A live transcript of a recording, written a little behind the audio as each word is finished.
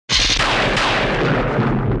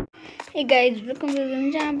Hey guys, welcome to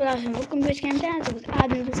the channel Palash and welcome to the channel। तो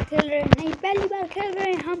आज हम लोग खेल रहे हैं, नहीं पहली बार खेल रहे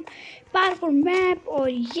हैं हम पार्कोर मैप। और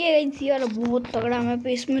ये यार बहुत तगड़ा मैप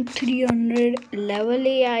है, इसमें 300 लेवल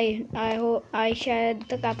ही आए शायद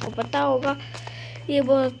तक आपको पता होगा। ये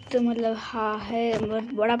बहुत मतलब है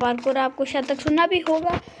बहुत बड़ा पार्कोर, आपको शायद तक सुना भी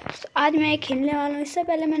होगा। तो आज मैं खेलने वाला हूँ। इससे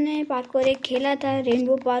पहले मैंने पार्कोर एक खेला था,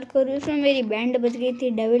 रेनबो पार्कोर, उसमें मेरी बैंड बज गई थी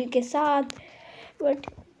डेविल के साथ।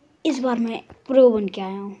 बट इस बार मैं प्रो बन के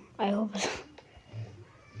आया हूँ। I hope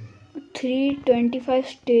 325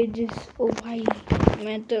 stages. ओ भाई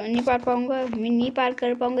मैं तो नहीं पार पाऊँगा, मैं नहीं पार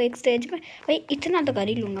कर पाऊँगा एक स्टेज में। भाई इतना तो कर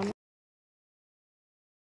ही लूँगा मैं।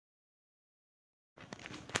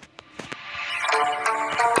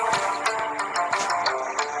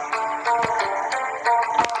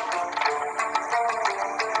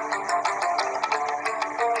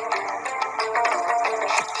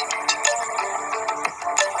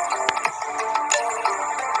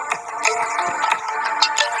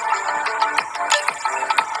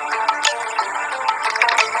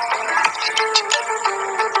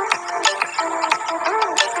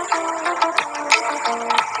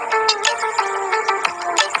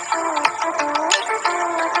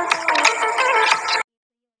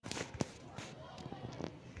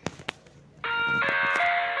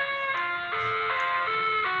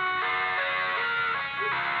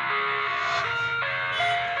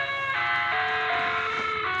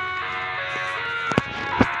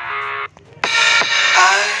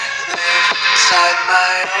 Inside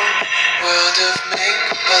my own world of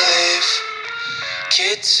make-believe,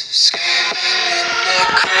 kids screaming in their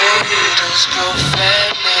cradles,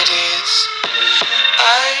 profanities.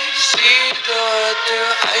 I see the world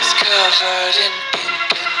through ice covered in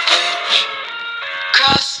ink and bleach.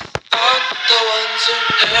 Cross out the ones who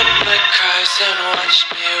heard my cries and watched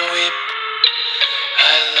me weep.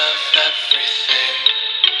 I love everything.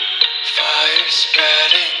 Fire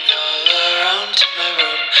spreading all around my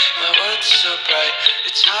room. My world's so bright,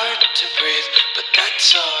 it's hard to breathe, but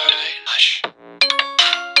that's alright. Hush.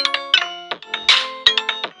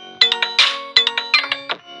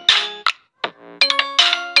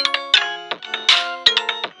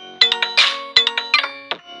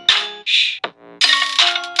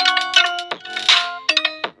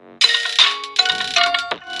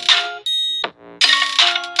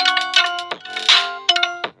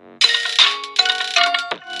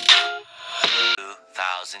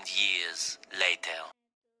 2,000 years later.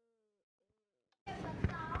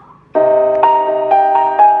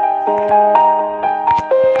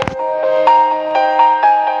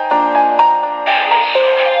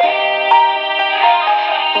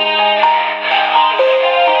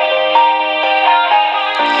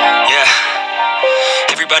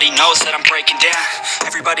 Everybody knows that I'm breaking down.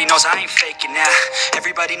 Everybody knows I ain't faking now.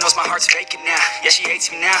 Everybody knows my heart's vacant now. Yeah, she hates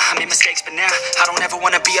me now. I made mistakes, but now I don't ever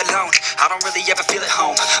wanna be alone. I don't really ever feel at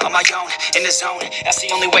home. On my own, in the zone. That's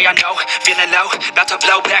the only way I know. Feeling low, about to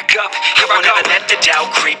blow back up. Here I never let the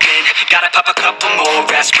doubt creep in. Gotta pop a couple more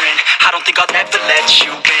aspirin. I don't think I'll ever let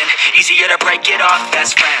you in. Easier to break it off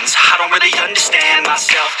best friends. I don't really understand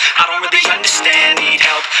myself. I don't really understand, need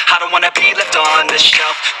help. I don't wanna be left on the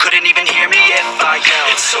shelf. Couldn't even hear me if I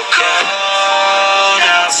yelled. It's so cold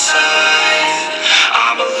outside.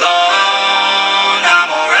 I'm alone,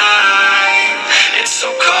 I'm alright. It's so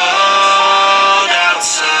cold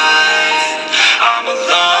outside. I'm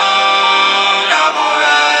alone, I'm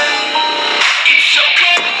alright. It's so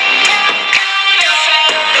cold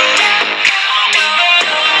outside. I'm alone.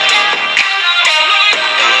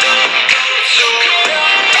 It's so cold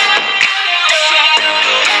outside.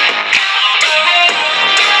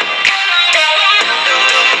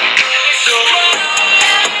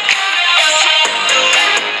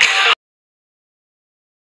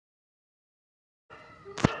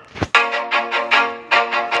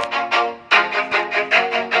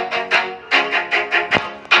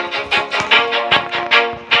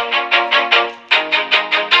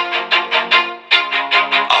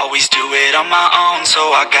 Always do it on my own,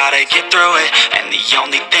 so I gotta get through it. And the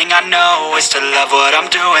only thing I know is to love what I'm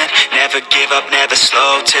doing. Never give up, never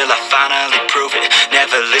slow, till I finally prove it.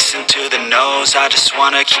 Never listen to the no's, I just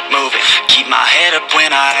wanna keep moving. Keep my head up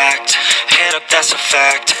when I act, head up, that's a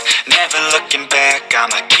fact. Never looking back,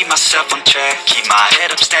 I'ma keep myself on track. Keep my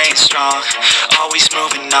head up, staying strong, always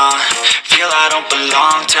moving on. Feel I don't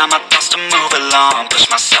belong, tell my thoughts to move along. Push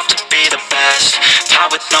myself to be the best, die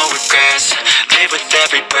with no regrets. Live with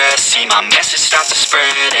every breath, see my message start to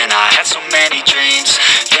spread. And I had so many dreams,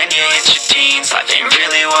 then you hit your teens. Life ain't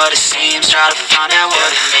really what it seems, try to find out what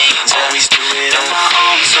it means. Always do it on my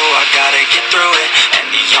own, so I gotta get through it. And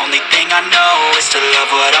the only thing I know is to love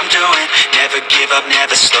what I'm doing. Never give give up,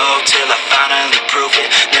 never slow, till I finally prove it.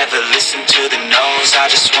 Never listen to the no's, I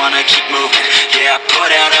just wanna keep moving. Yeah, I put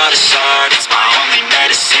out all this art, it's my only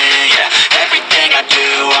medicine. Yeah, everything I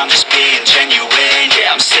do, I'm just being genuine. Yeah,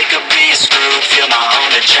 I'm sick of being screwed, feel my own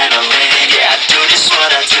adrenaline. Yeah, I do just what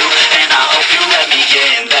I do, and I hope you let me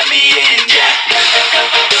in, yeah.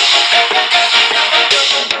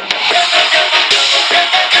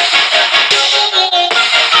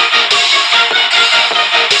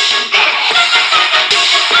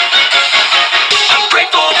 I'm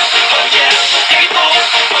grateful, oh yeah, able,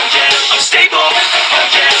 oh yeah, I'm stable, oh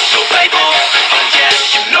yeah, no label, oh yeah,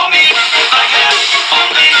 you know me, I have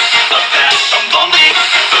only a path, I'm lonely,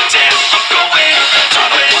 but damn, I'm going, I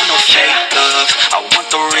don't want no fake love, I want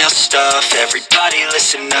the real stuff. Everybody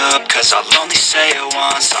listen up, cause I'll only say it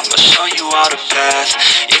once. I'm gonna show you all the path.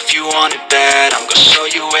 If you want it bad, I'm gonna show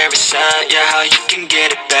you where it's at. Yeah, how you can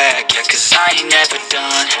get it back. Yeah, cause I ain't never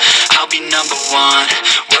done, I'll be number one.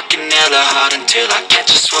 Working hella hard until I get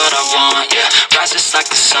just what I want. Yeah, rises like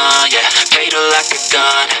the sun, yeah, fatal like a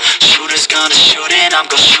gun. Shooters gonna shoot and I'm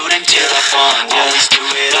gonna shoot until I fall. Yeah, always do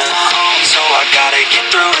it on my own, so I gotta get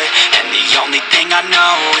through it. And the only thing I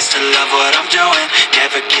know is to love what I'm doing.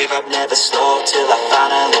 Never give up, never slow, till I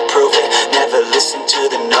finally prove it. Never listen to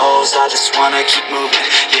the no's, I just wanna keep moving.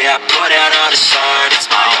 Yeah, I put out all this art, it's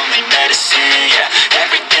my only medicine. Yeah,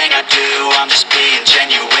 everything I do, I'm just being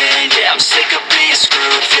genuine. Yeah, I'm sick of being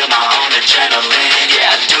screwed, feel my own adrenaline.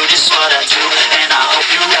 Yeah, I do just what I do, and I hope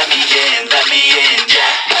you let me in,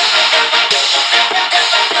 yeah.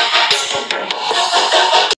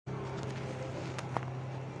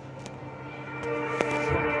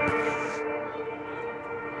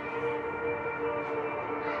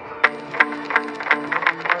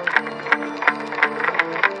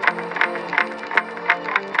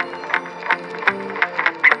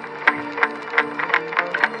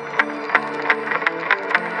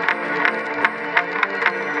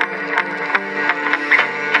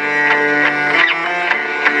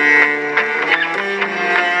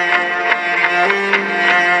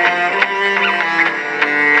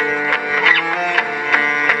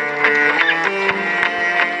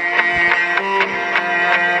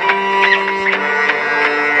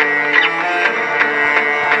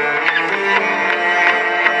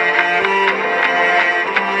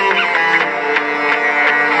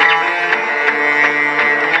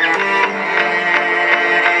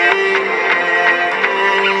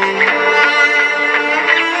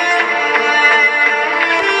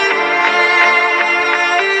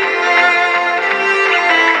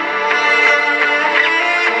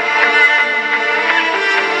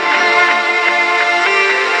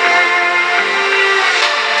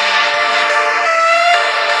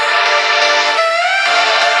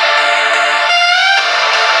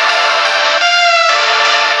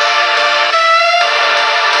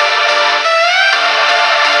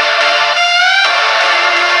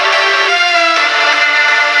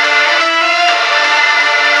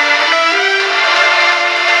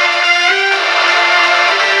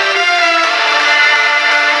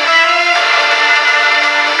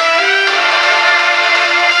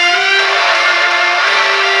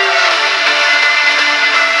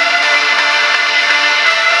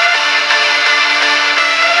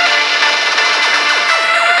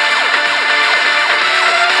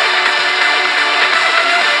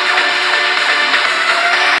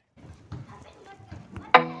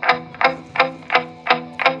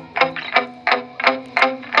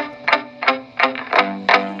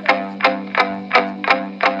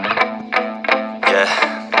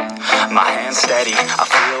 Steady, I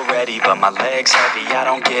feel ready, but my legs heavy, I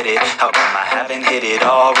don't get it. How come I haven't hit it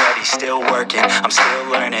already? Still working, I'm still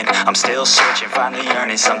learning, I'm still searching, finally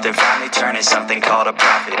earning something, finally turning something called a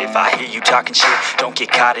profit. If I hear you talking shit, don't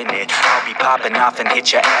get caught in it. I'll be popping off and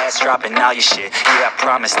hit your ass, dropping all your shit. Yeah, I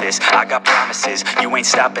promise this, I got promises, you ain't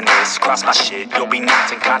stopping this. Cross my shit, you'll be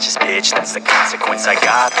knocked unconscious, bitch. That's the consequence, I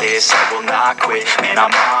got this, I will not quit. Man,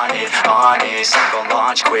 I'm on it, honest, I'm gon'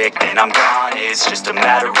 launch quick, then I'm gone. It's just a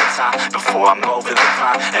matter of time before I'm over the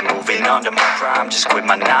climb and moving under my prime. Just quit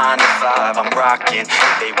my 9 to 5, I'm rocking,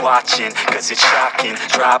 they watching, cause it's shocking.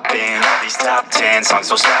 Dropping all these top 10 songs,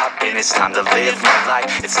 no stopping. It's time to live my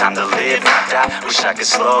life, it's time to live, not die. Wish I could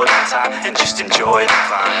slow down time and just enjoy the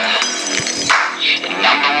climb. And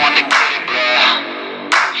I'm the one to get it, bro.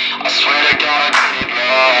 I swear to God I get it,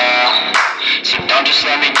 bro. So don't just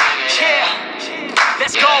let me get it. Yeah,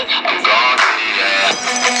 let's go. I'm gonna get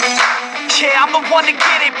it, yeah, I'm the one to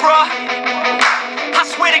get it, bro. I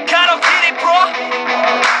swear to God I'll get it, bro.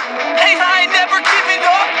 Hey, I ain't never giving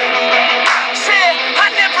up. Yeah, I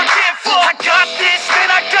never give up. I got this, man,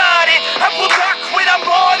 I got it. I will not quit, I'm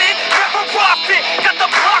on it. Never rock it.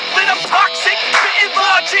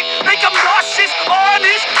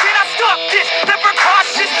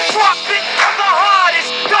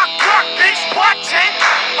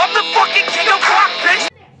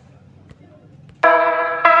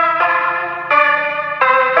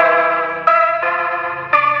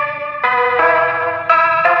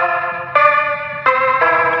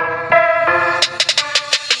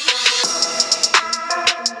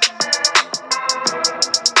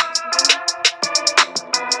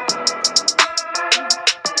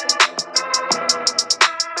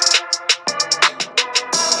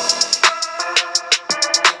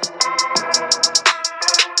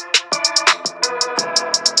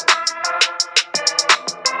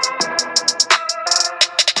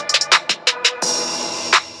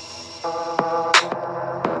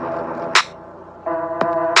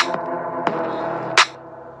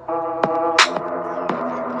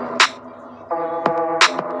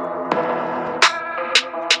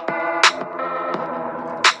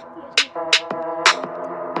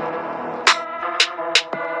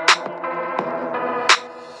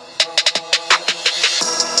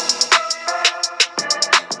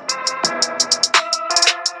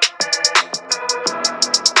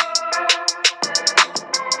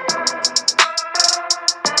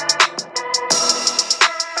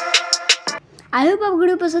 I hope आपको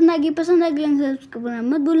video पसंद आएगी subscribe करना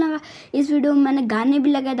मत भूलना। इस video में मैंने गाने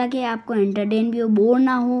भी लगाए ताकि आपको एंटरटेन भी हो, बोर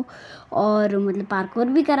ना हो और मतलब पार्कोर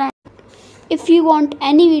भी कराए। If you want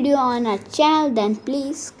any video on our channel then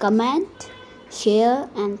please comment,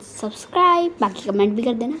 share and subscribe. बाकी कमेंट भी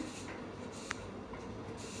कर देना।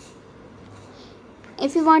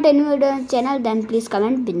 If you want any video on channel then please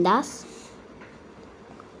comment बिंदास।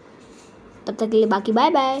 तब तक के लिए बाकी बाय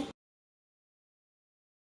बाय।